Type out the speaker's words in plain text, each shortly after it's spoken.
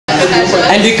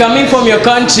And we coming from your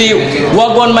country.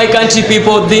 Wagwan my country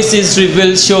people, this is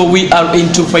Reveal Show. We are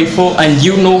in 254 and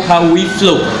you know how we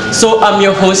flow. So I'm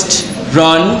your host,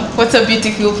 Ron. What's up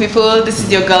beautiful people, this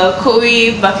is your girl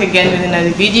Koi, back again with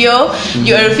another video.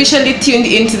 You are officially tuned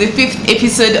into the 5th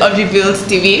episode of Revealed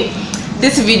TV.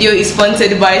 This video is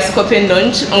sponsored by Scorpion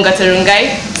Launch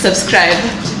Ongatarungai. Subscribe.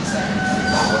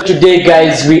 Today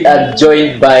guys, we are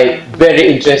joined by very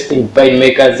interesting vine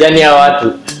makers. Yani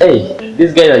watu, hey,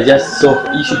 these guys are just so,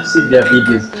 you should see their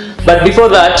videos. But before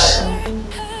that,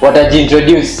 what I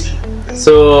introduce.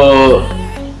 So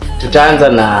tutaanza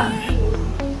na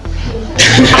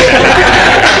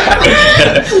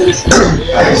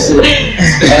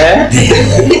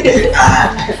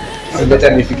Sasa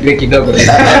nifikirie kidogo.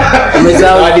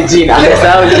 Umesahau jina.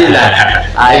 Sasa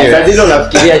zile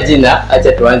unafikiria jina,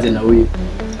 acha tuanze na huyu.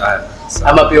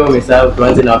 Ama pia umesahau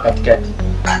tuanze na wakatikati.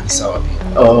 Ni sawa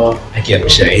pia. Oh,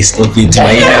 Akiamsha stop it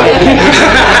Maina.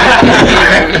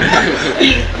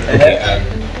 Okay,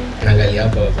 angalia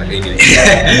hapa pale.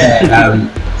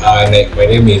 My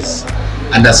name is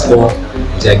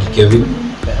 _Njagi Kevin.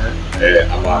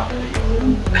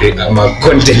 I'm a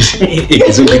content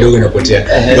ikizungu kidogo inapotea.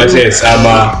 But yes,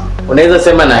 unaweza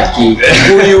sema na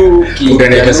Kikuyu,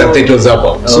 unaweka subtitles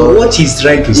hapo. So what he's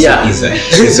trying to say is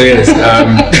so yes,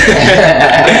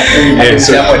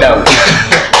 so down.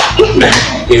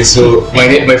 Okay, so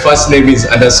my first name is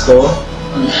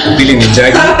 _Pili ni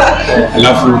Njagi.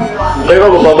 Alafu kwa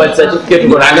hivyo kwa birth certificate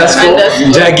uko na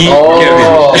Njagi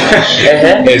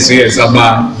Kevin. Yes, I'm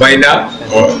a Maina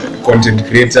content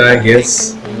creator,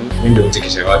 yes. Ndio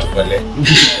utikisha watu pale.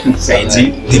 Sasa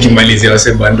nikimalizia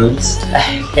wase bundles.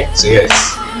 So yes,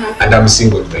 and I'm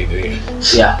single by the way.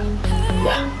 Yeah.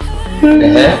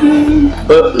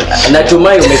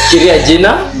 Natumai umefikiria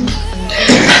jina.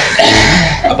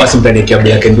 Hapa simtanikia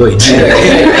black and white.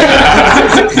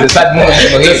 The sad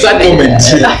moment.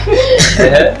 Sasa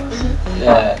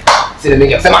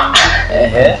ningesema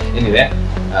anyway,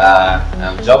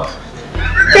 I'm job.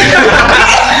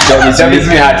 Job is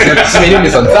me hard. My name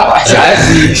is Onsawa.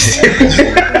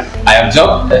 I am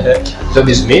Job. Job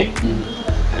is me.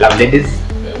 Love ladies.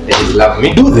 Ladies love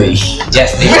me. Do they?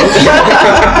 Yes, they do.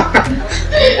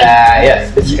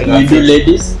 Yes. You do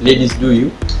ladies? Ladies do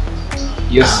you?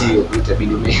 You see,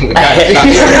 utabidi mimi.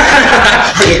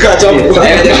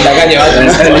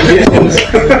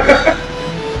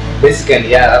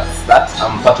 Basically, yeah, that's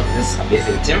I'm part of this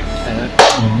amazing team.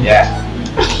 Yeah.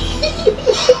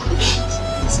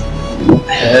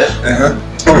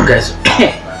 Oh guys.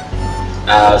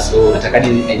 So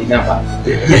natakani ID number.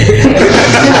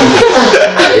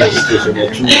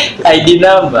 ID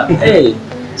number. Hey,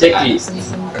 checklist.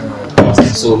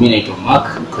 So mimi naitwa Mark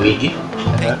Koigi.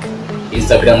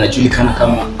 Instagram najulikana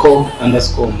kama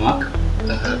 _Mark.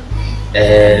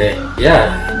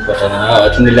 Yeah, patana na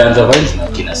watu nilianza vines na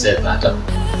kina Seth hata.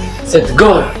 Seth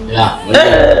God. Yeah.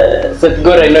 Seth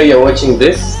God, I know you're watching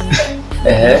this.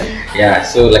 Yeah,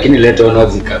 so lakini later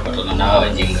on zikapatana na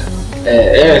wajinga.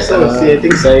 So I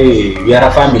think we are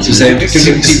a family. So say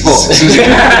people.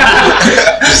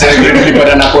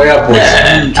 Tulipatana kwa airport.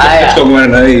 Tukamwona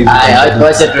na hii.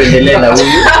 Wacha tuendelee na huyu.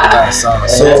 Sawa.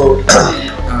 So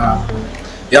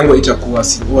yangu itakuwa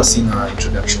huwa sina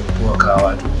introduction kwa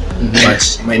watu.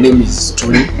 But my name is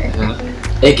Tonio,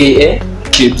 aka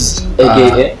Kibz,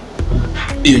 aka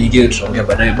hiyo nyingine tutaongea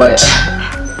baadaye, but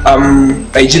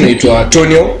IG naitwa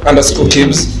Tonio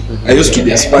 _Kibz. I used to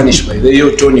be a Spanish by the way. Hiyo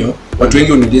Tonio watu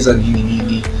wengi uniuliza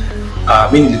nini.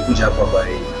 Mimi nilikuja hapa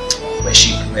by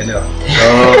ship, umeelewa?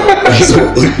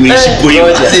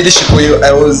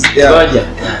 I was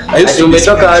I used to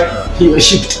umetoka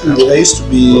shipped. I used to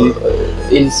be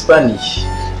in Spanish.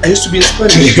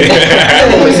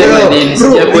 Umesema nini?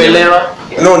 Sijakuelewa.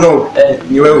 No.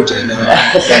 Ni wewe utaelewa.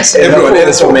 Everyone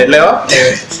else umeelewa?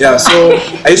 Yeah, so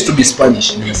I used to be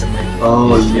Spanish, nimesema hivyo.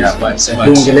 Oh, yeah, but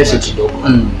English kidogo.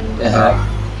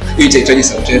 Hiyo itahitaji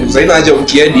subtitles. Haina haja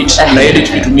ukiedit na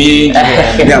edit vitu mingi.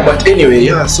 Yeah, but anyway,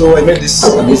 yeah, so I made this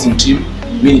amazing team.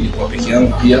 Mimi nilikuwa peke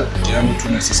yangu pia, peke yangu tu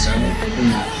na sister yangu.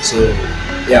 So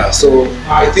yeah, so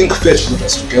I think fate put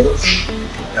us together.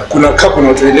 Kuna couple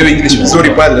na tuelewe English vizuri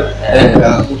pale.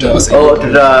 Oh,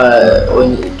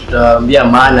 tutaambia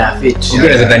maana ya fate.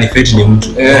 Unaweza dhani fate ni mtu.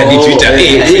 Ni Twitter.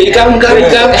 Come.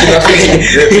 Kuna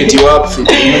fate wap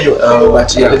fate.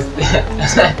 But yeah.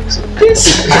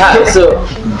 So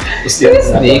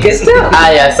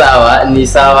haya sawa, ni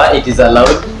sawa, it is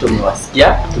allowed.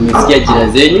 Tumesikia jina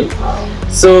zenyu.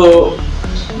 So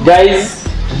guys,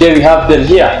 today we have them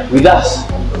here with us.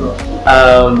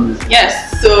 Yes,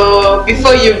 so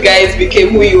before you guys became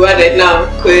who you are right now,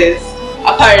 because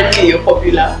apparently you're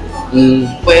popular.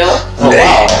 Well,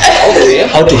 Okay.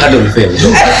 How to handle fame.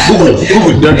 Google.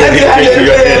 Don't get it.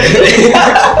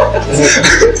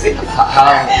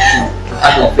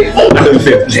 Handle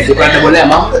fame. Tukaendelea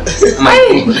mama.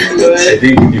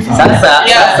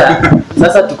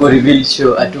 Sasa tuko reveal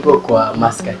show atuko kwa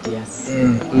Muscatias.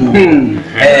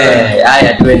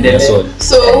 Haya tuendelee.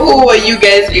 So who were you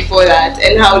guys before that,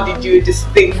 and how did you just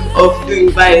think of doing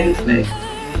Vines? Like,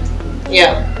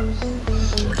 yeah.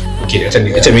 Okay, acha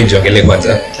mimi niongelee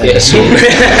kwanza.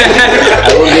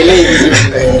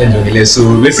 So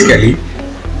basically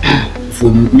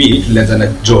for me tulianza na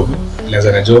job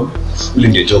ule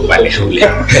ndio job pale shule.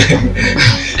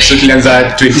 So tulianza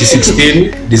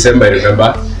 2016 December, I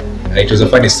remember. It was a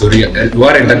funny story. We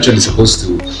weren't actually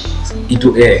supposed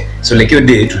to air. So like your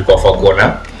day tulikuwa for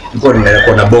corner. Tulikuwa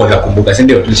tunaenda ball nakumbuka, si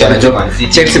ndio? Tulikuwa na job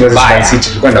Chelsea versus Man City.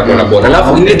 Tulikuwa tunaenda ball.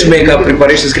 Alafu we need to make up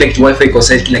preparations, kila kitu, wifi iko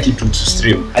set, kila kitu to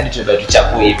stream. Hadi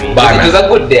tuchapue hivi. It Bana. was a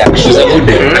good day. It was a good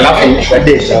day. Alafu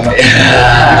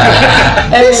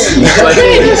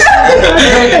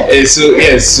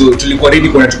so tulikuwa ready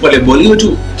kuna tupa le ball hiyo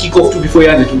tu kick off tu before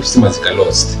yaanze tu stima zika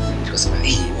lost. Tukasema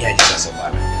ni aje sasa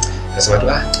bana. Tukasema tu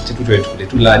acha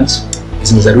tu lunch.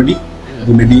 Zimezarudi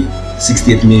maybe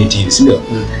 68 minutes hivi, si ndio?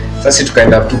 Sasa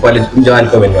tukaenda tu pale Njagi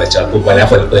alikuwa amenunua chako pale,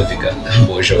 hapo alikuwa anapika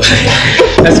mbosho.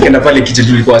 Sasa tukaenda pale kitu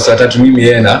tulikuwa saa 3 mimi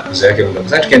yeye na mzee wake mdogo.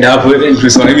 Sasa tukaenda hapo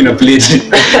tulisema mimi na plate.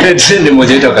 Trend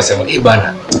moja yetu akasema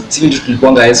bana, sisi ndio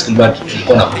tulikuanga high school but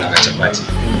tulikuwa nakula chapati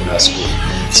na school.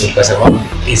 So tukasema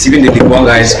sisi ndio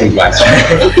tulikuanga high school but.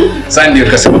 Sasa ndio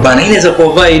tukasema bana inaweza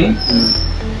kuwa Vine.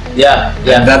 Yeah.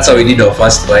 And that's how we did our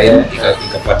first Vine.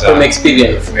 Ikapata from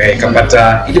experience.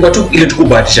 Ikapata ilikuwa tu ile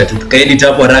tukubahatisha tu. Tukaedit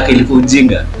hapo haraka, ilikuwa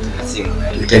ujinga.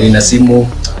 Na simu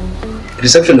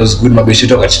reception was good, mabeshi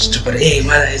toka but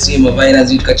man I see my Vine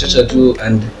as it kachocha too,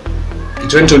 and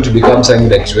it went on to become something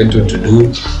that it went on to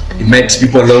do. It met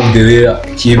people along the way,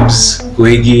 Kibz,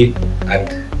 Njagi, and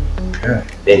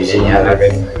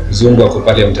mzungu ako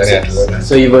pale mtani atuona.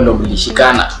 So hivyo ndo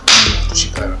mlishikana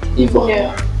hivyo.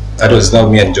 Yeah. That was now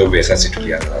me and Jobe sasa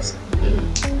tulianza.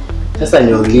 Sasa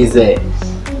niulize,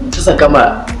 sasa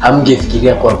kama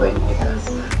hamngefikiria kwa Vine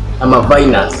makers ama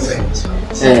Viners,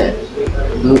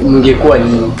 mngekuwa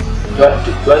nini?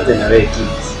 Tuanze na wewe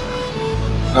Kibz.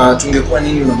 Tungekuwa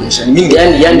nini unamaanisha? Mimi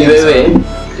yani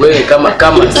wewe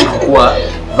kama sikuwa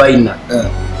Viner,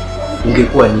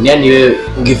 ungekuwa nini? Yani wewe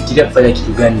ungefikiria kufanya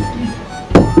kitu gani?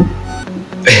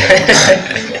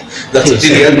 that's a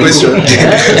big question.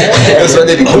 That's what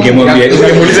they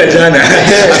Ungemuuliza jana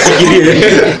afikirie.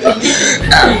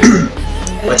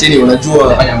 Wateni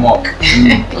unajua Fanya mock.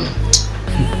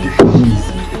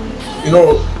 you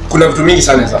know kuna vitu mingi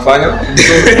sana zinafanya.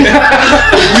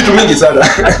 Vitu mingi sana.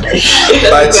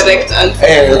 That's the correct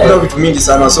answer. Kuna vitu mingi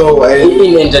sana, so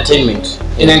In entertainment.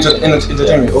 In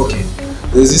entertainment, okay.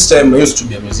 There's this time I used to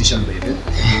be a musician, baby.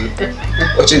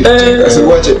 Watching anyway.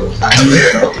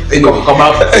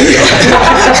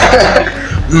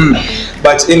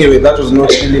 But anyway, that was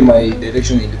not really my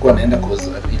direction. Ilikuwa naenda cause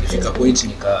ilifika point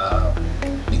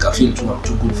nika feel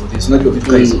too good for this. Unajua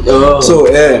vitu hizo. So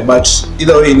but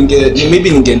either way maybe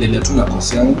ningeendelea tu na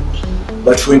course yangu.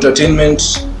 But for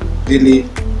entertainment really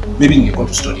maybe ningekuwa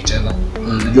tu storyteller.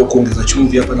 Unajua kuongeza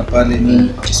chumvi hapa na pale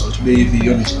ni Salt Bay hivi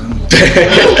hiyo ni changu.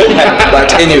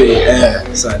 But anyway,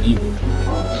 sasa hivyo.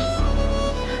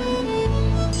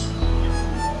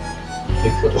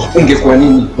 Ungekuwa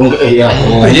nini?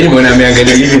 Yeye mbona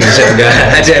ameangalia hivi na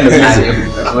shangaa. Acha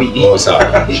ndo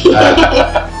sawa.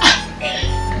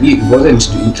 We wasn't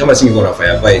kama singekuwa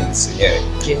nafanya Vines yenyewe.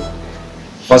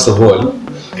 First of all,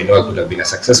 I know I could have been a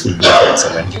successful blogger, so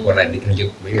ningekuwa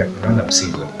na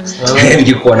msingle.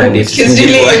 Ningekuwa na date. I'm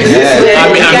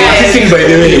marketing by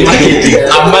the way.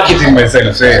 I'm marketing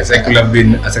myself. So yes, I could have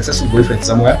been a successful boyfriend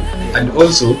somewhere, and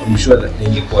also I'm sure that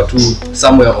ningekuwa tu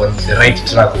somewhere on the right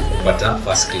track of kupata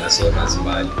first class honors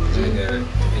mbali.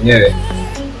 Yenyewe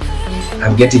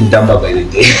I'm getting dumber by the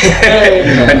day.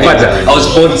 But I was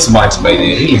born smart by the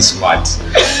way, really smart.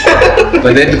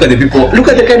 But then look at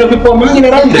the kind of people I'm hanging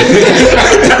around.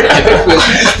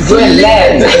 Go and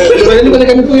learn. But then look at the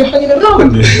kind of people you're hanging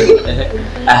around.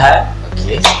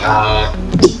 Okay.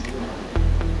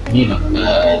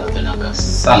 Napenda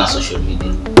sana social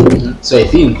media. So I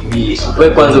think wewe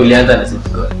kwanza ulianza na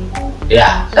Sitgo.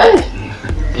 Yeah.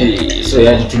 So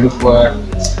yani tulikuwa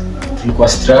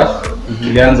staff.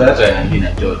 Tulianza hata mimi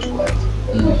na George kwanza.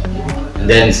 And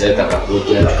then sasa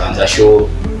tukakuja tukaanza show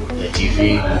ya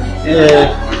TV.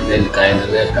 Then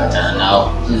kaendelea tukatana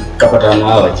nao. Tukapata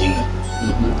nao wajinga.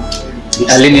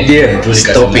 Alini DM tu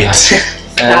Stop it.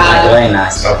 Why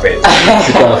not? Stop it.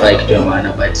 Sikuwa nafanya kitu ya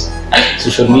maana but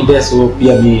social media, so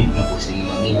pia mimi naposting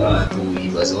mimi tu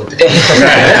hivyo kufunga zote.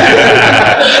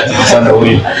 Sana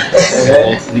wewe.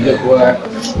 Ningekuwa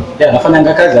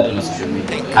nafanya kazi hata na social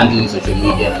media. Handling social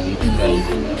media na vitu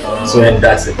kama so and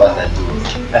that's the part I do.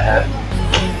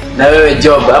 Na wewe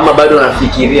job ama bado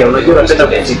unafikiria? Unajua unapenda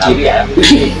kufikiria.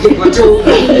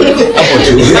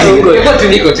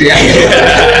 Niko tu yani.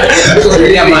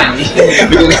 Kufikiria mani.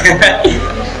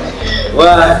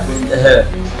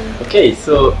 Okay,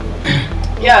 so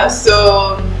yeah,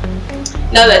 so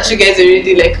now that you guys are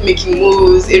already like making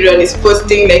moves, everyone is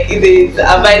posting like either it's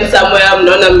a vine somewhere,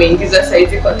 mnaona mmeingiza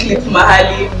size kwa clip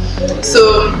mahali. So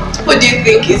who do you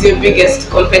think is your biggest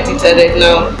competitor right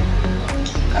now?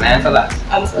 Can I answer that?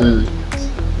 Answer.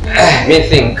 I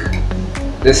think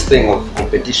this thing of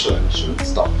competition should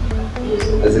stop.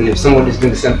 As in, if somebody is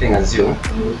doing the same thing as you,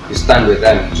 you stand with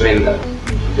them, join them,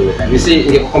 do with them. You see,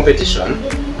 in a competition,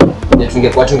 you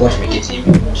get what you want to make it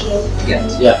even.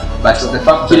 yeah, But the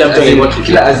fact Kila mtu that what you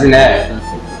kila as in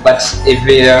but if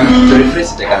to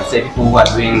rephrase it, I can say people who are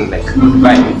doing like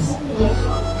vines,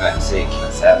 let's say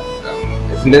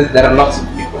there are lots of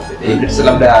people. It's a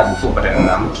lot before, but I don't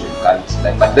know can't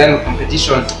like. But then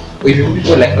competition, if you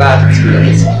people like that,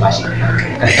 it's passion.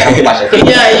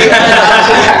 Yeah, you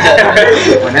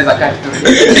Wanaweza kaa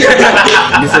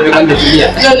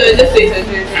No, just say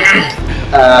something.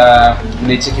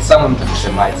 Necheki someone to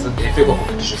kusema it's if you go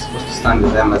competition supposed to stand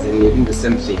with them as in you're doing the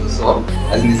same thing, so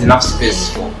as in there's enough space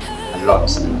for a lot of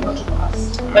us.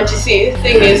 But you see, the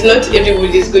thing is, not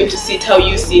everybody is going to see it how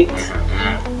you see it.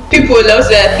 People out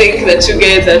there think that you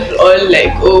guys are all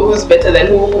like, oh, who's better than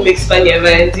who makes funny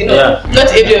vines, you know? Yeah.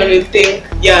 Not everyone will think,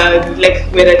 yeah,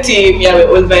 like we're a team, yeah, we're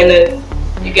all viners.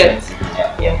 You get?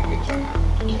 Yeah.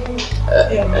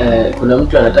 kuna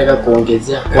mtu anataka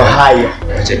kuongezea kwa haya.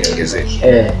 Acha niongezee.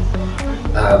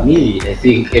 Me, I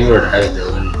think everyone has their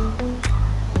own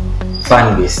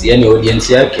fan base, yani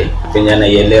audience yake penye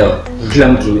anaielewa. Kila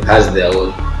mtu has their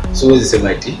own. So wewe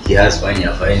sema eti he has funny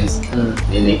fans.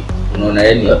 Nini? Unaona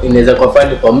yani Inaweza kwa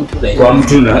fani kwa mtu na kwa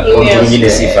mtu na kwa mtu mwingine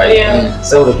si funny.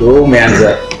 So wewe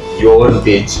umeanza your own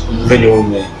page, venye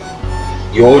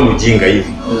your own ujinga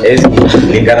hivi.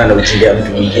 Lingana na ujinga ya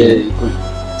mtu mwingine.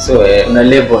 So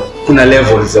kuna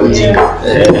level za ujinga.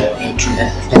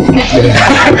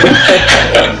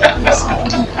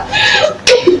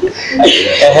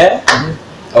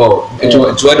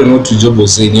 To add on what Job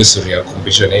was saying, you sorry,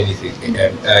 competition, anything.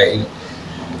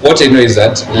 What I know is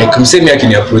that, like, msemi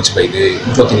akini approach by the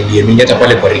mtu akiniambia mimi hata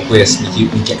pale kwa request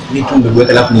ni tu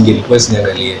mbebweka alafu ninge request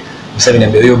niangalie. Msemi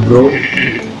niambia yo bro,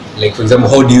 like for example,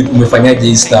 how do you umefanyaje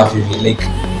hii stuff hivi, like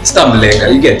stumbling,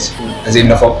 you get, as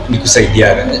in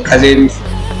nikusaidiana, as in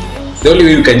the only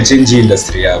way you can change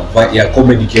industry ya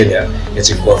comedy Kenya is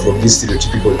to go from this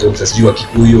stereotypical jokes as you are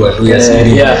Kikuyu or Luya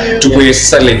to go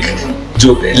sasa like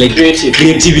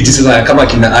creativity sasa kama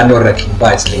kina Anor na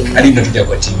Kibz, like hadi ndio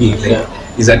kwa TV, like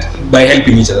is that by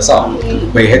helping each other, so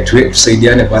by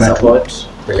tusaidiane bana support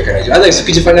pelekana. Otherwise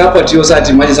ukijifanya hapa tio saa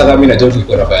timaji sasa mimi na George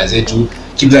niko na baya zetu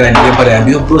Kibz ananiambia pale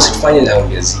anambia bro sifanye na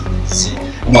audience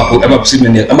ama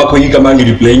kusema ama kwa hiyo kama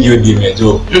ngi playing hiyo game ya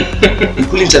Job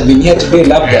ikuli tabini here today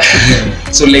labda.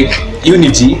 So like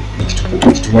unity ni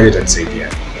kitu moja tatusaidia.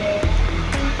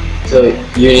 So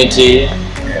unity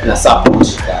na support.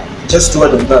 Just to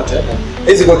add on that,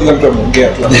 hizi kwa kila mtu ameongea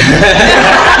tu. That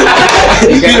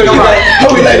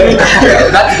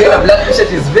game of black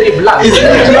shirt is very black.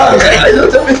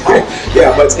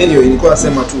 Yeah, but anyway, nilikuwa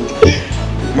nasema tu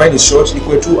mine is short,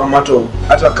 nikuwe tu amato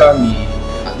hata kama ni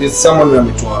there's someone who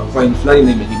ametoa fine fulani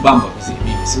na imenibamba vizuri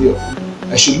mimi, sio?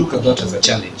 I should look at that as a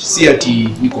challenge. Si ati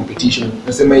ni competition.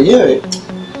 Nasema yenyewe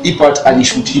hii part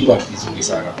alishoot hii part vizuri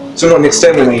sana. So no, next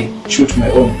time when I shoot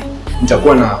my own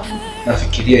nitakuwa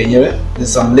nafikiria yenyewe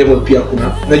there's some level pia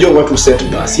kuna. Unajua watu set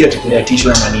basi ati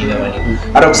competition ama nini ama nini.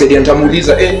 Hata kusaidia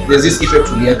nitamuuliza there's this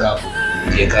effect uliweka hapo.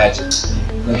 Uliwekaje?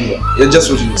 Unajua? It's just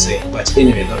what you say. But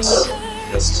anyway, that's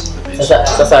just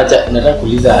Sasa acha nataka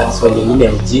kuuliza swali lingine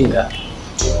ya ujinga.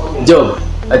 Job,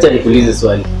 acha nikuulize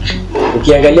swali.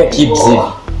 Ukiangalia Kibz hivi,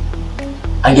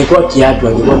 angekuwa kiatu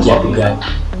gani?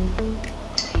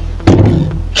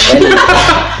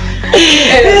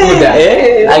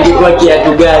 Angekuwa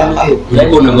kiatu gani?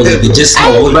 Ulikuwa unangoja the just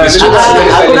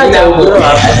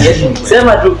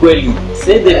Sema tu kweli.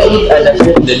 Say the truth and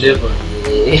accept the devil.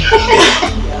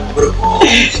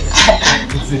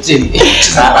 Chini.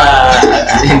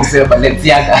 Nisema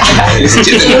Balenciaga.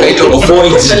 Nikaitwa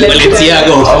avoid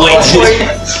Balenciaga avoid.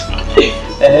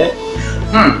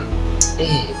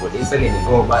 Polisi ni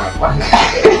ngo bana kwanza.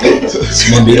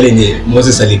 Simwambie ile yenye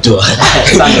Moses alitoa.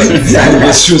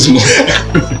 Sana. Shoes mo.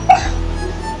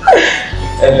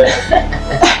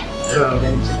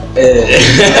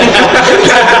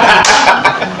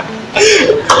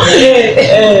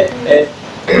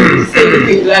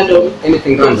 Anything random.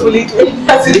 Anything random. Fully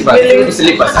to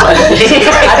Slippers.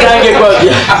 Angekuwa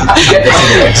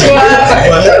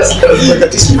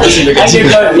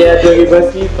viatu angekuwa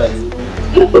slippers.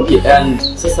 Okay, and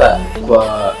sasa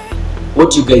kwa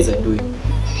what you guys are doing,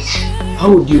 how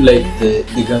would you like the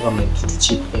government to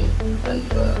chip in and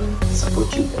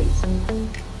support you guys?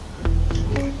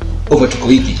 Over to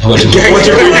Koiki.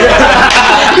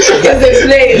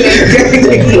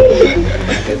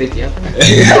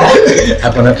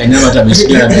 Hapa na kanyama hata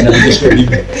ameshikia na kesho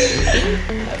hivi.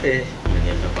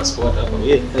 Passport hapo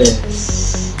wewe.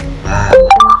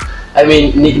 I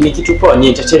mean, ni kitu poa, ni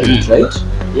entertainment, right?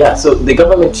 Yeah, so the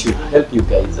government should help you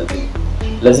guys. I think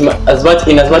lazima as much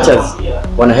as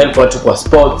wanna help watu kwa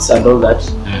sports and all that,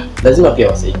 lazima pia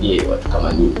wasaidie watu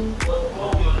kama nyinyi.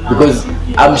 Because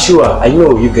I'm sure, I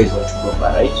know you guys want to go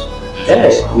far, right? Yeah,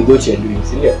 with what you're doing,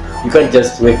 so yeah. You can't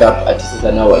just wake up at this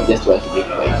now, I just want to make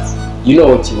points. You know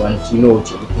what you want, you know what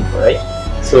you're looking for, right?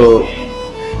 So,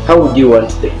 how would you want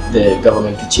the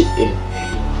government to chip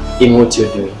in what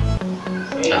you're doing?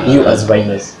 You as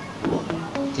viners. I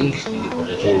think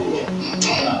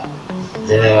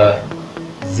there are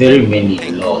very many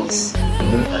laws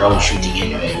around shooting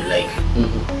anywhere you like.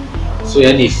 So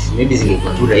yani if maybe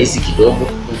zingekuwa tu rahisi kidogo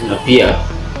na pia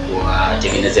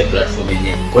watengeneze platform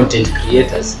yenye content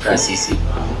creators kama sisi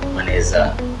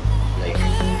wanaweza like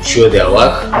show their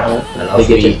work and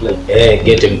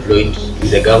get employed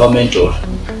with the government or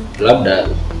labda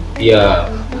pia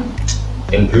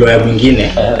employer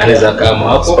mwingine anaweza kama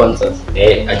hapo sponsors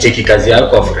acheki kazi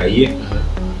yako afurahie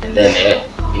and then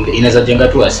inaweza jenga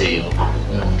tu aseo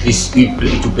at least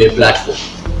to pay platform.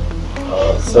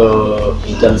 So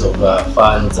in terms of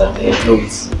funds and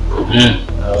employees.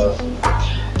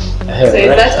 So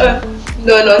is that all?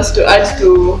 No one wants to add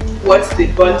to what they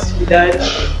want to be done?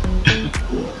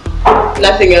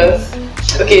 Nothing else?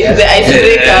 Okay, the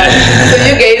icebreaker. So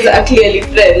you guys are clearly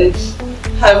friends.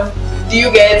 Do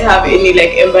you guys have any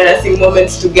like embarrassing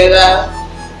moments together?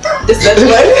 Just that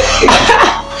one?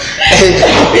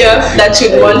 Yeah, that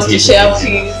you'd want to share,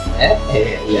 please.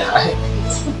 Yeah.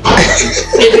 I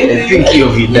think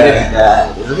you've been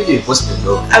There's a video you posted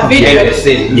though. A video? behind the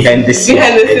scenes. Behind the scenes.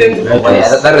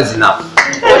 That was enough.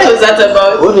 What was that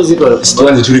about? What was it all?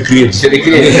 Tuanze to recreate.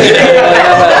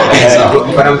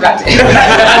 Kuna mkate.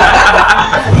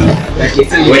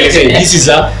 This is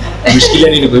a mshikilia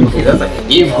nini kwa hiyo? Sasa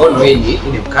hii mkono hii ni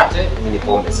mkate, ni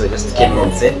pombe. So just came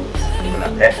on set. Kuna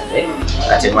bread today.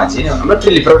 Mkate maji. I'm not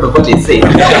really proud of what he said.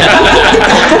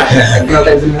 You know,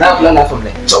 there's enough learn from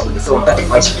like chop so that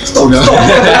much. Stop.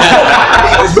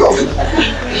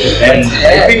 And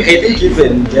I think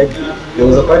even Njagi, there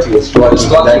was a part he was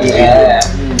talking. Yeah.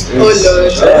 Oh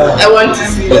Lord, I want to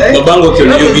see that. Babango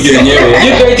kiona hiyo video yenyewe.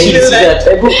 You guys should see that.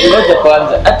 Ngoja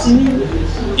kwanza. Ati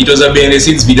It was a behind the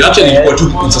scenes video. Actually,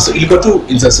 ilikuwa tu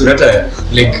insasurata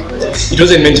like it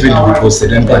wasn't meant to be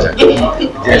posted and but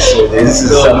Yes, so this is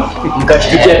some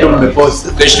mkashtukia tu mmepost.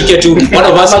 kashtukia tu one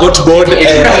of us got bored and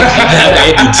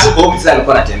edit. Pombe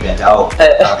alikuwa anatembea tao.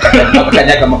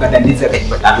 Akakanyaga makandamizi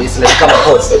akajipata kama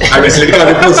post. Amesema kama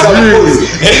repost.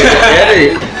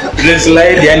 yani ile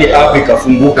slide yani app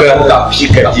ikafunguka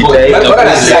kushika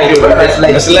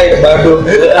slide bado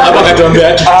Hapa katuambia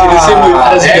ati simu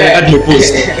hata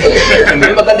tumepost.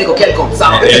 Remember that they go Kelcom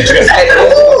sound.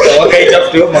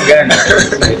 wakaitafuta hiyo magana.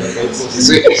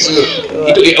 So I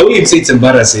wouldn't say it's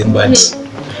embarrassing, but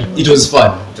it was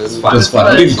fun. It was fun.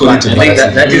 I didn't call it I think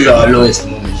embarrassing. that is our lowest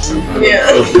moment. Yeah.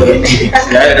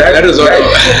 That was all.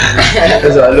 That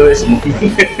was our lowest moment.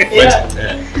 Yeah.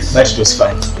 But it was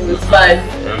fun. It was fun.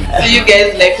 So you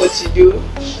guys like what you do?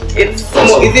 It's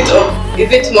more, is it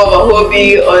more of a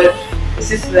hobby or is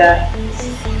this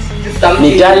something?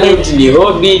 Ni talent, ni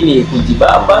hobby, ni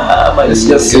kujibamba ama It's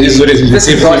what is the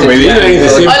same thing. The same All of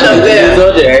them.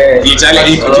 zote. Ni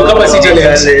talent. Kama si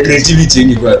talent, creativity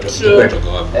yengi kwa toka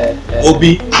wapi.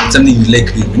 Hobby, something you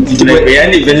like doing.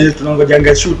 Yani venye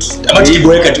tunangojanga shoot. Ama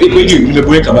tukiboeka tu. Ipo hivi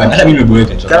nimeboeka bana. Hata mimi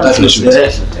nimeboeka tu. Kama That's shoot.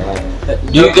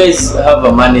 Do you guys have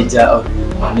a manager or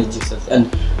you manage yourself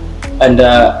and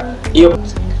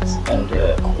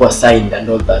kuwa signed and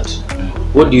all that?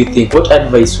 What do you think? What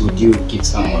advice would you give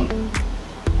someone?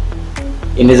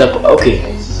 Inaweza okay,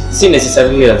 si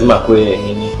necessarily lazima kuwe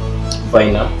nini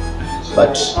fine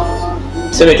but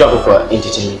sema tu kwa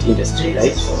entertainment industry,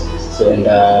 right? So and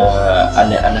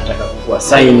anataka kuwa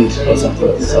signed or something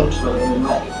like that.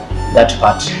 That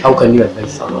part, how can you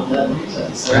advise someone?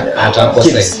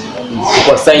 Kibz,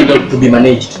 kuwa signed or to be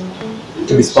managed,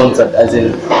 to be sponsored as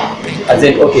in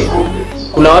okay,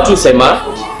 kuna watu sema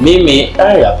Mimi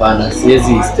hapana,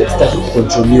 siwezi start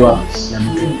kucontroliwa na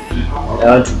mtu. I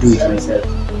want to do it myself.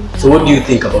 So what do you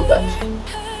think about that?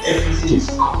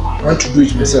 I want to do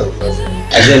it myself.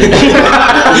 As in,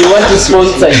 you want to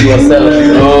sponsor yourself.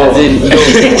 As in,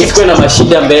 it's going to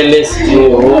mashida mbele.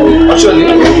 Actually,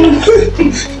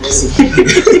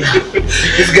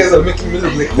 these guys are making me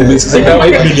look like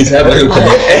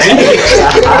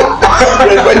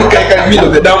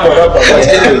the dumb rapper. But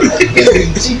anyway,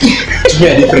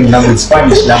 a different language,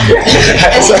 Spanish language.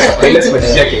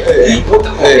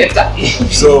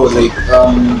 So like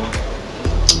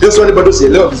this one about to say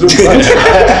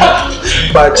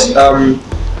but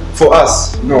for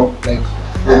us, like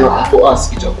for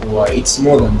us, it's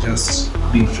more than just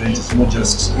being friends.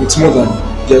 It's more than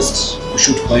just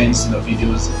shoot points in the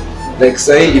videos. Like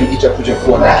say in itakuja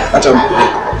kuwa hata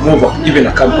more of even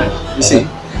a company. You see,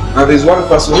 and there's one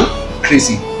person,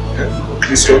 Chrissy,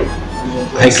 Crystal.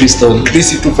 Hi Crystal.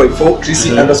 Chrissy 254, Chrissy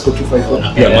 _254 on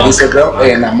Instagram,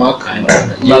 and Mark and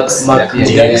it's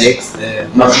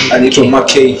Mark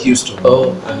K Houston.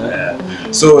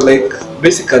 So like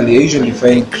basically I usually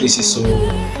find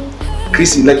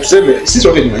Chrissy like tuseme sisi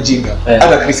wote ni wajinga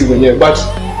hata Chrissy mwenyewe, but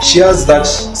she has that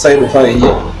side of her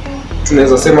yenyewe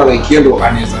tunaweza sema like yendo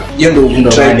manager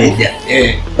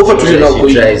over to now go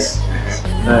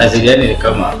as in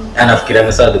kama anafikiria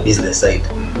mesa the business side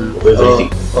of everything.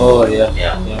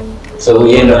 Yeah. So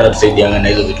yendo anatusaidia na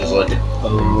hizo vitu zote.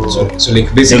 So like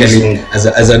basically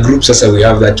as a group sasa we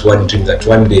have that one dream that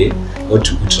one day what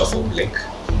to form like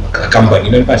a company,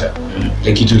 unapata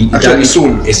like it will actually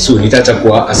soon itaanza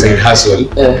kuwa a side hustle.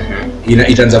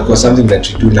 Itaanza kuwa something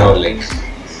that we do now like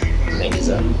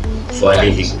for a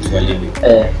living.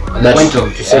 The point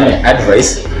of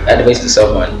advice to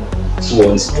someone who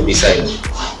wants to be silent,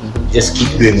 just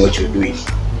keep doing what you're doing.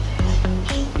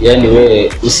 Yani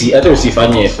wewe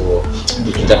usifanye for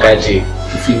utakaje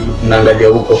unaangalia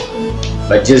huko,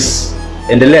 but just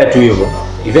endelea tu hivyo,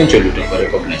 eventually utakuwa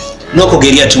recognized. No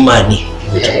kugeria tumani.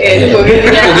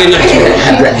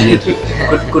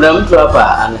 Kuna mtu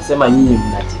hapa anasema nyinyi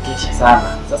mnachekesha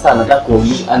sana. Sasa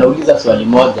anauliza swali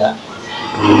moja.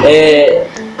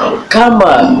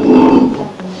 Kama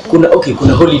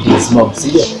kuna holidays mob,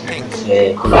 sio?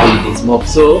 Kuna holidays mob.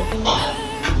 So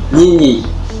nyinyi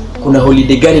kuna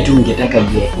holiday gani tu mngetaka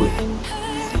mje kwetu?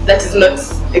 That is not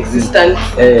existent.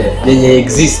 Yenye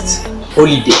exist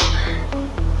holiday.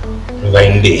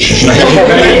 Vine Day.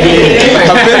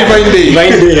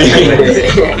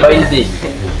 Vine Day.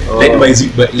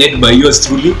 Led by yours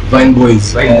truly, Vine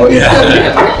Boys. Okay.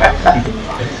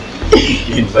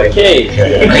 So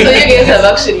you guys have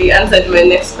actually answered my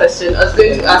next question. I was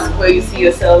going to ask where you see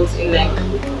yourselves in like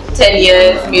 10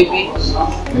 years maybe.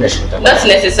 Not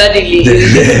necessarily in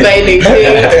this smiling thing.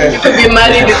 You could be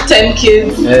married with 10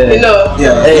 kids, you know. And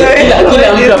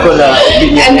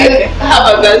then have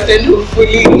a girlfriend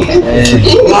hopefully.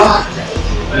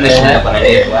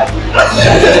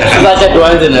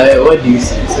 What do you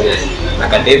see?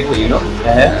 Nakadevu, you know.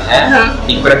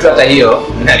 Nikipata tu hata hiyo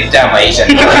nalitaa maisha.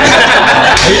 Thank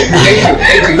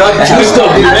you. Not full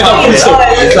stop.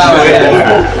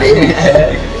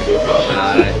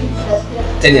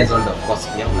 10 years old, of course.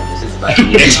 Yeah, this is back.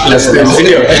 Plus 10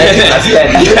 video.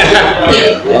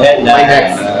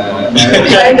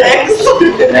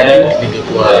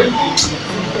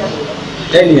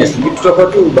 Yes, tutakuwa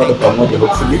tu bado pamoja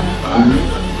hopefully.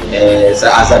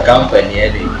 As a company,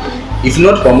 yani if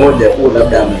not pamoja,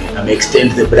 labda ame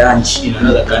extend the branch in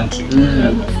another country.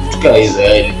 Tukiwa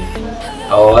Israel,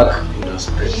 our work will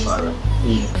spread far.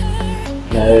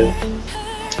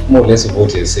 More or less of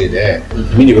what you said there.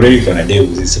 Mimi niko ready for a day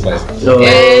with this man.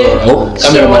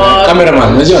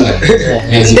 Cameraman, unajua?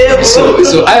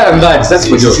 So I am that's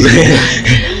for joke.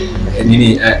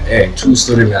 Nini true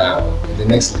story na the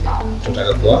next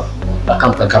tutaka kuwa a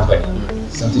company.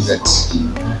 Something that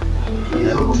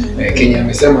Kenya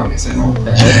amesema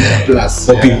plus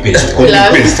copy paste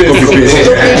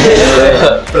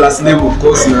plus name of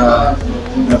course na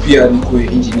pia nikuwe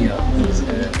engineer.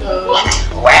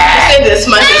 Say the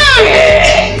smartest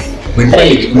thing. when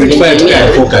fire to kind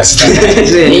of focus.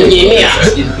 Engineer.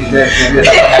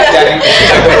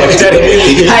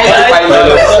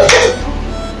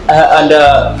 And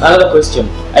another question.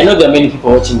 I know there are many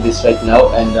people watching this right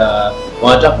now and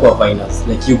wanataka kuwa finance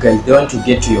like you guys. They want to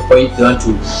get to your point. They want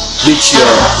to reach your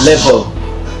level.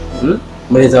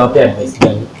 Mnaweza wapea advice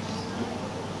gani?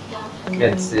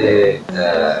 Let's say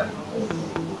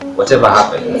whatever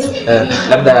happens,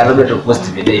 labda to post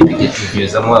video ipige 2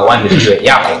 views ama 1 video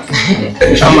yako.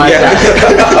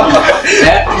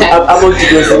 Ama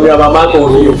ukidosemea mamako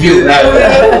view.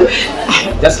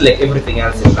 Just like everything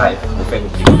else in life, if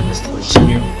everything just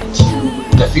continue,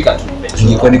 utafika tu.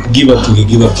 Ingekuwa ni give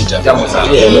up Jambo sana.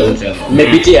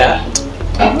 Mmepitia?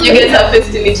 You guys have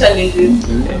faced any challenges?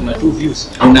 Na 2 views.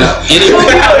 na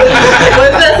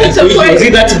Was that such a point? is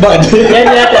it that bad?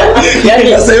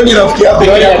 Yani Sasa hiyo ni rafiki yako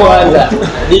ya kwanza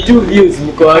ni 2 views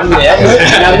mko wanne. Yani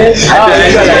na mess hawa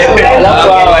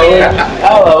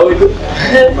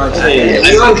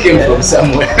Everyone came from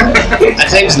somewhere. At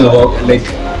times no, like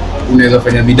unaweza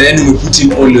fanya video yani umeput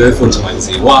in all your effort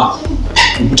manzi. Wow.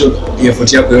 Umeput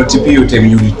effort yako yote pia yote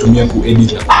ulitumia ku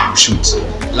edit na shoot.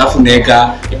 Alafu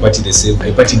naweka ipati the same,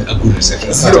 ipati a good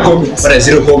reception.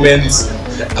 Zero comments.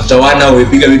 After 1 hour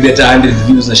upiga maybe hata 100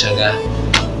 views na shangaa.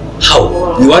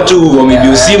 How? Ni watu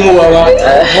wamebio simu wawa.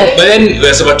 But then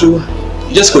unasema tu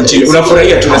just continue.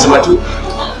 Unafurahia tu unasema tu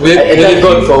thank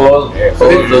God for all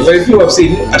those. if you have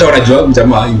seen hata wanajua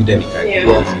mjamaa hivi ndani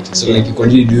Yeah. so like you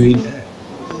continue doing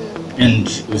And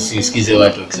usisikize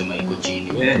watu wakisema iko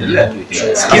chini. Wewe endelea tu.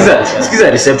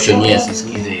 Sikiza reception, yes,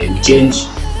 usikize change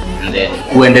and then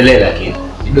uendelee, lakini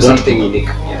Do something unique.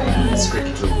 It's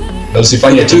pretty true. na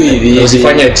usifanye tu hivi.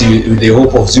 usifanye ati with the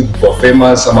hope of you kuwa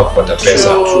famous ama kupata pesa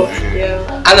So, yeah.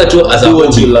 ana tu as a Do what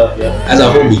hobby you love, yeah. as a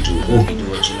hobby do what you love.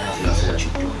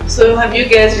 So have you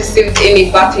guys received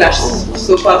any backlash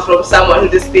so far from someone who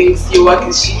just thinks your work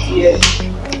is shitty?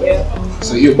 Yeah.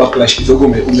 so hiyo backlash kidogo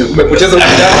umepoteza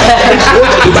kijana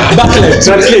Backlash,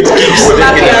 translate Kibz.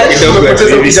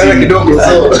 umepoteza kijana kidogo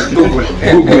so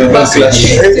Google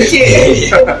backlash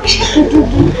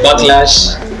Backlash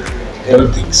I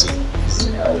don't think so.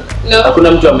 No.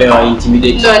 Hakuna mtu amewa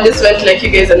intimidate. No, I just felt like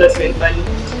you guys are not very funny.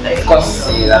 Like, Of course,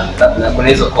 that kuna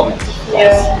hizo comments.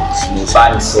 yeah. It's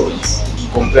funny, so it's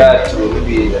compared to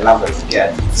maybe the numbers you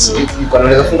get. You can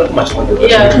always funga too much money.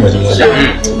 Yeah. Too much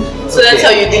money. So that's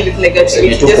how you deal with negativity. So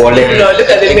you Just took all it. look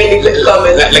at the many good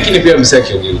comments. Lakini pia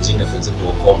msaki ongea ujinga for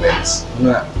example comments.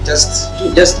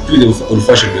 Just do the old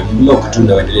fashioned way. Block tu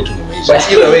na uendelee tu na maisha.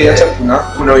 but either way hata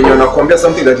kuna wenye wanakuambia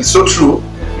something that is so true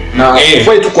na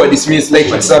ufai tu kwa dismiss like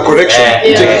it's a correction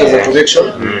you take it as a correction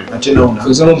na tena una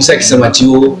For example msaki sema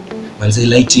tio manze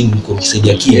lighting kwa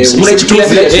kusaidia Kibz. Yeah, Unachukulia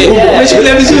yeah.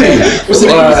 unachukulia vizuri.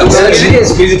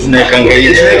 siku hizi tunawekanga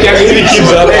hiyo.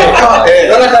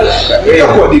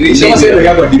 kwa dirisha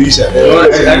Kwa dirisha.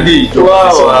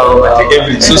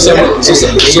 So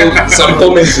some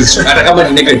comments is hata kama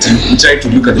ni negative, you try to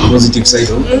look at the positive side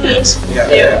of it.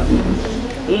 Yeah.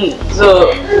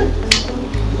 So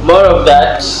more of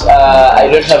that. I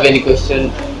don't have any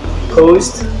question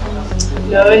posed.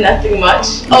 No, nothing much.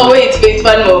 Oh wait,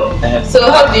 one more.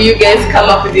 So how do you guys come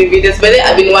up with your videos? But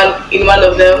I've been in one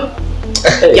of them.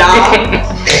 Yeah.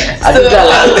 So,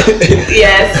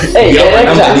 yes. Hey,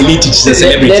 I'm director. delete it, the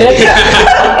celebrity.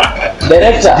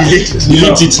 Director.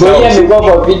 Delete it Ngoja now. nilikuwa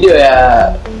kwa video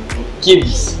ya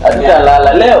Kibz.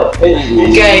 Hatutalala leo.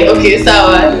 Guy, okay,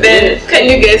 sawa. Then can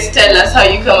you guys tell us how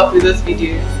you come up with those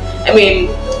videos? I mean,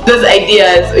 those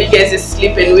ideas, or you guys just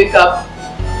sleep and wake up,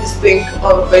 just think,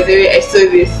 oh, by the way, I saw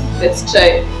this, let's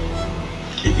try it.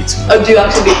 Or do you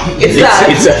actually? It's that.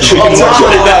 It's actually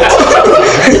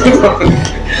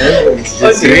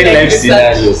It's real life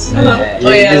scenarios. Oh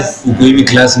yeah. Uko hivi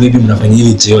class maybe mnafanya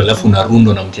hivi cheo alafu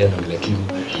unarundo na mtihani lakini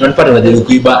unanipata unajaribu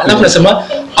kuiba alafu unasema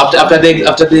after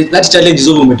that challenge is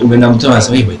over umeenda mtihani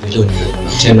unasema hivi leo ni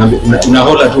mtihani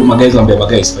unahola tu magazi waambia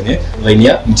magazi fanye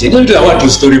vainia mtihani ndio watu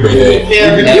story by the way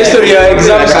the story ya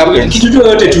exams happen kitu tu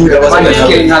yote tu Man is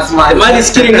killing us, man. man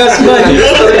is killing us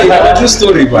man true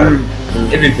story bana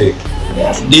everything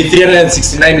day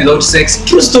 369 without sex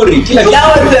true story kila kitu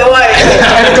That was the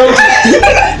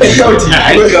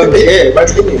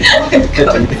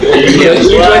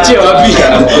Tuachie wapi?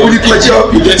 ulituachia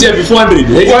wapi Tuachie before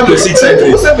 100.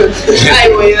 600.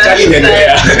 highway.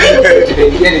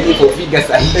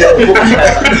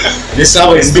 The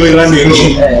server is still running.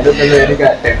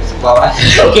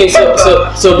 Okay,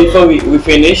 so before we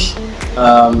finish,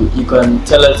 you can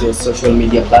tell us your social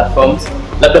media platforms.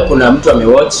 Labda kuna mtu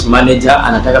amewatch manager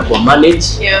anataka kuwa manage,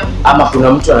 Yeah. ama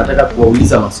kuna mtu anataka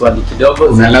kuwauliza maswali kidogo.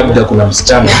 Na labda kuna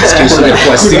msichana msichana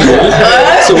kwa single.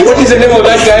 So what is the name of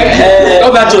that guy?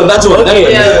 Oh, that one.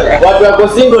 Yeah. Watu wako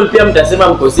single pia mtasema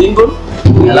mko single.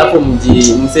 Alafu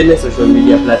mseme social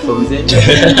media platforms zenu.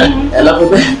 Alafu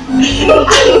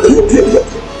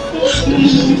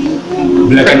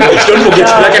Black and white. Don't forget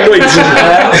black and white.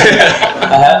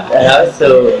 So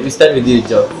we start with you,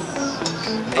 Joe.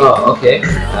 Oh, okay.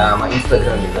 My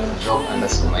Instagram is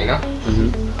job_Maina.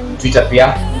 Twitter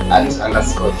pia @_Maina. It's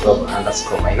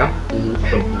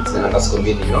an underscore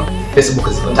meaning, you know.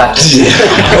 Facebook is contact.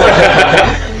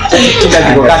 Kila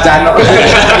ziko katano.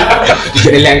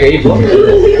 Nilianga hivyo.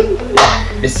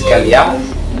 Basically, yeah.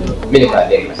 Mimi niko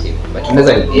DM machine. But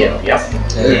unaweza ni DM, yeah.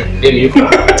 DM yuko.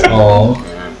 Oh.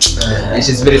 And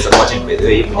she's very supportive by the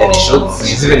way. And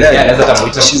she's very anaweza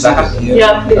tamuita sana.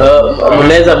 Yeah.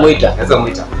 Unaweza muita. Anaweza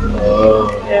muita.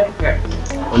 Yeah.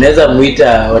 Unaweza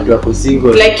muita watu wako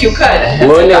single. Like you can.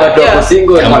 Uone watu wako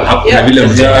single. Na vile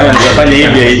mjana Unafanya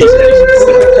hivi.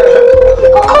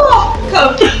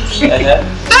 Come.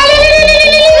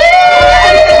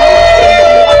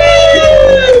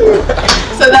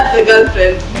 So that's the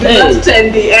girlfriend. Not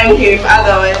send DM him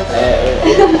otherwise.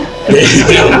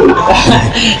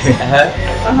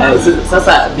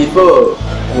 Sasa before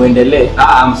uendelee.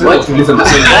 I'm sorry to listen to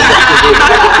you.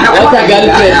 What a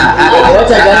girlfriend.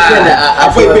 What a girlfriend.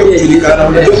 Hapo ipe kujulikana,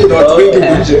 unajua kuna watu wengi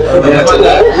nje.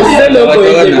 Useme huko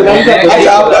nje kuna mtu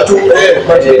Hata hapa tu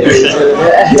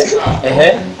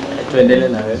tuendelee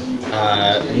na wewe.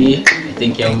 I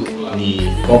think yangu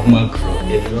ni Cogmark from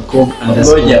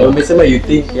Ngoja, umesema you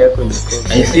think yako ni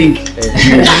Cog. I think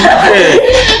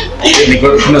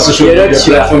kuna social You're not media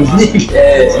sure. platforms nyingi.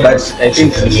 But I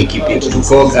think we keep it to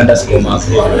Cog_Mark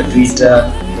on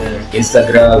Twitter,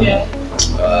 Instagram. Yeah.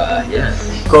 Yeah.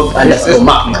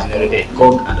 Cog_Mark.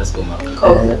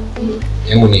 Cog_Mark.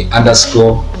 yangu ni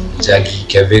 _Njagi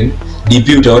Kevin.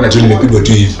 DP utaona tu nimepigwa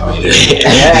tu hivi.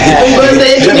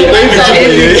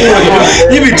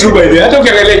 Hivi tu by the way. Hata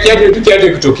ukiangalia kiatu tu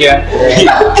kiatu kutokea.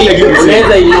 Kila kitu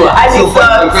Unaweza inua.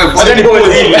 hata ni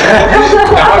pose hivi.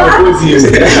 Kama pose hivi.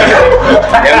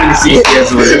 Yangu ni 6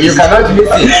 years old. You cannot miss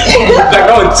it.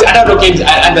 Cannot. Hata token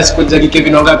 _Njagi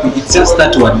Kevin wangapi? It's just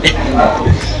that one.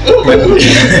 But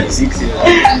 6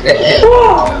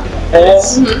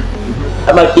 years.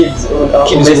 Ama Kibz.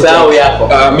 Umesahau yako.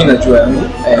 Mimi najua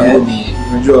yangu ni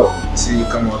unajua si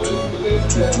kama watu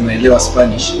tunaelewa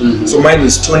Spanish. So mine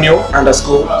is Tonio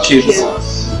 _Kibz.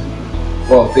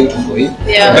 Wow, thank you for it.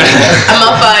 Yeah. I'm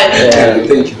a fan. Yeah,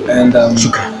 thank you. And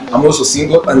I'm also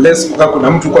single unless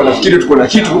kuna mtu kwa nafikiri tuko na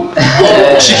kitu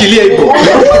shikilia hivyo. No,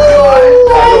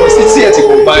 si ati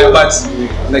mbaya but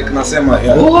like nasema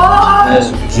yeah.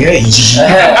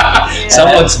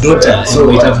 Someone's daughter. So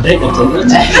Might have died at a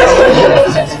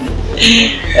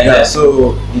yeah,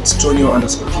 so it's Tonio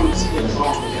 _Kibz.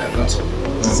 Yeah, that's all.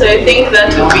 So I think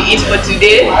that will be it for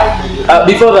today.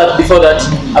 Before that,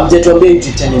 amjatuambia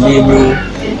ititani nini?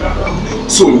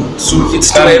 Soon,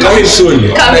 it's coming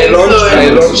soon. I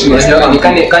launched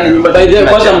Nikani nyumba By the way,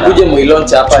 kwanza mkuje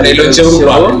muilaunch hapa. Launch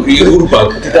Uhuru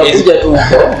Park. Tutakuja tu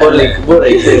bora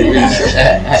hivi.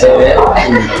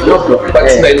 No problem.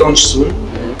 but I launch soon.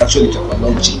 Actually tutakuwa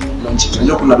launching.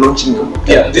 Unajua kuna launching.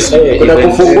 Yeah, this Kuna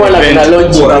kufungua na kuna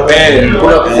launch. Kuna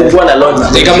kufungua na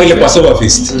launch. Ni kama ile Passover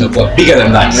feast itakuwa bigger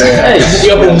than that.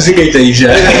 Hiyo hapo muziki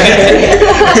itaisha.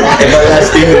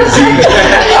 Everlasting music.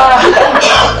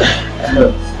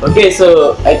 Okay,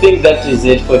 so I think that is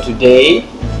it for today.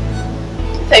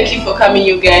 Thank you for coming,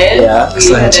 you guys. Yeah. We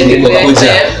had a Asante kwa great kuja.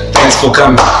 time. Thanks for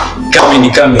coming.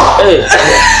 Coming. Hey. Okay.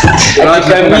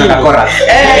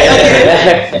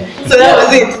 So that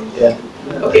was it. Yeah.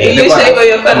 Okay, you share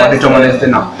your corner.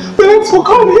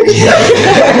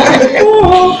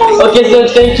 Okay, so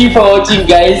thank you for watching,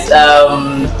 guys.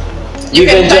 You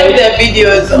You've can find enjoyed. their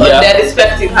videos on Yeah. their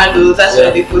respective handles. That's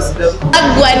where they post them.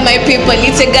 Agwan, my people,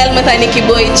 it's a girl Mathaniki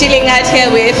boy chilling out here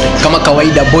with. Kama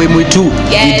kawaida boy mwitu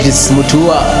Yes. Idris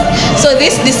Mutua So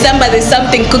this December there's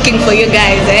something cooking for you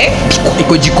guys, eh?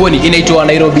 iko jikoni inaitwa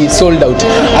Nairobi sold out,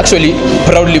 actually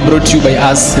proudly brought to you by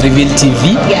us Reveal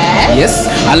TV. Yeah. Yes,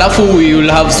 alafu we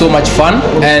will have so much fun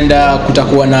and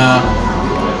kutakuwa na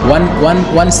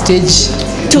one stage,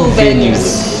 Two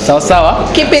venues. sawa.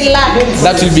 Keep it locked.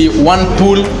 That will be one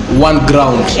pool, one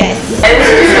ground. Yes.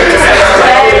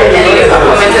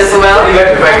 Comment as well.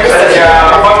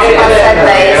 Sponsored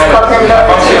by Scotland, that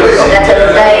is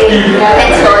by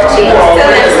Pets for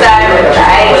Cheese.